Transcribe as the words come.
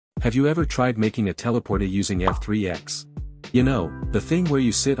Have you ever tried making a teleporter using F3X? You know, the thing where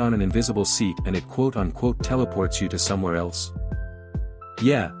you sit on an invisible seat and it quote-unquote teleports you to somewhere else?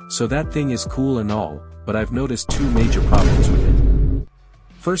 Yeah, so that thing is cool and all, but I've noticed two major problems with it.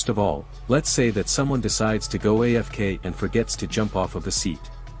 First of all, let's say that someone decides to go AFK and forgets to jump off of the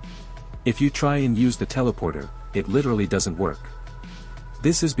seat. If you try and use the teleporter, it literally doesn't work.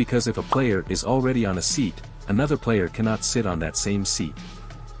 This is because if a player is already on a seat, another player cannot sit on that same seat.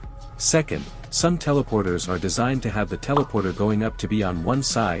 Second, some teleporters are designed to have the teleporter going up to be on one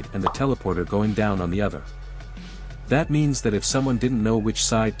side and the teleporter going down on the other. That means that if someone didn't know which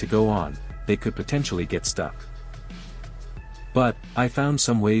side to go on, they could potentially get stuck. But, I found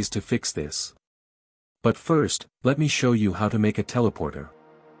some ways to fix this. But first, let me show you how to make a teleporter.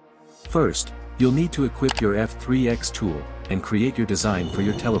 First, you'll need to equip your F3X tool, and create your design for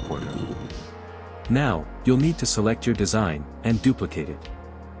your teleporter. Now, you'll need to select your design, and duplicate it.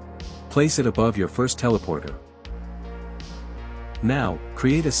 Place it above your first teleporter. Now,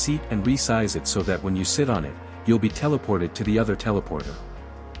 create a seat and resize it so that when you sit on it, you'll be teleported to the other teleporter.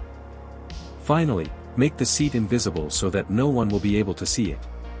 Finally, make the seat invisible so that no one will be able to see it.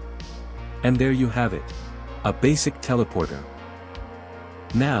 And there you have it. A basic teleporter.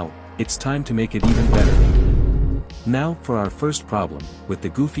 Now, it's time to make it even better. Now for our first problem, with the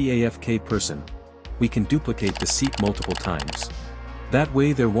goofy AFK person. We can duplicate the seat multiple times. That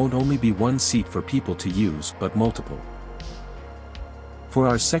way there won't only be one seat for people to use but multiple. For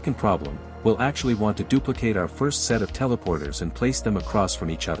our second problem, we'll actually want to duplicate our first set of teleporters and place them across from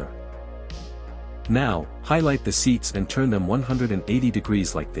each other. Now, highlight the seats and turn them 180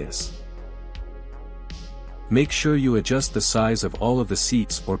 degrees like this. Make sure you adjust the size of all of the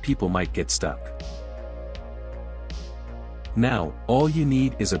seats or people might get stuck. Now, all you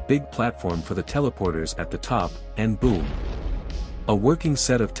need is a big platform for the teleporters at the top, and boom! A working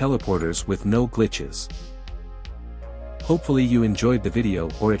set of teleporters with no glitches. Hopefully you enjoyed the video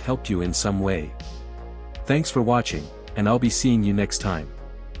or it helped you in some way. Thanks for watching, and I'll be seeing you next time.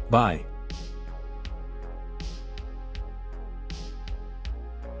 Bye.